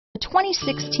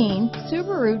2016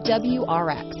 Subaru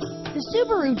WRX. The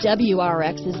Subaru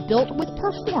WRX is built with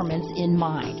performance in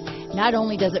mind. Not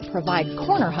only does it provide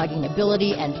corner-hugging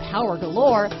ability and power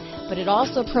galore, but it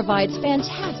also provides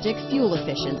fantastic fuel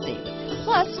efficiency.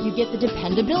 Plus, you get the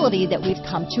dependability that we've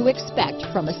come to expect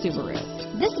from a Subaru.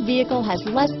 This vehicle has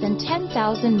less than 10,000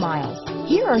 miles.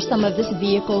 Here are some of this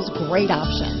vehicle's great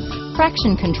options: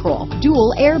 traction control,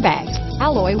 dual airbags,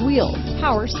 alloy wheels,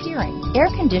 power steering, air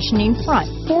conditioning front,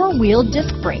 four-wheel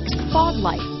disc brakes, fog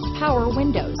lights, power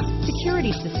windows,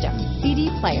 security system, CD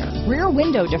player, rear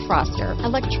window defroster,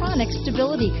 electronic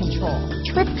stability control,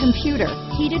 trip computer,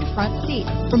 heated front seats,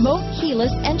 remote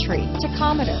keyless entry,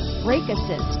 tachometer, brake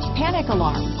assist, panic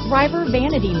alarm, driver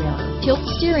vanity mirror, tilt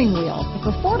steering wheel.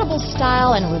 If affordable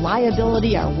style and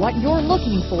reliability are what you're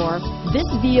looking for, this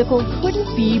vehicle couldn't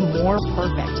be more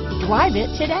perfect. Drive it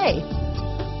today.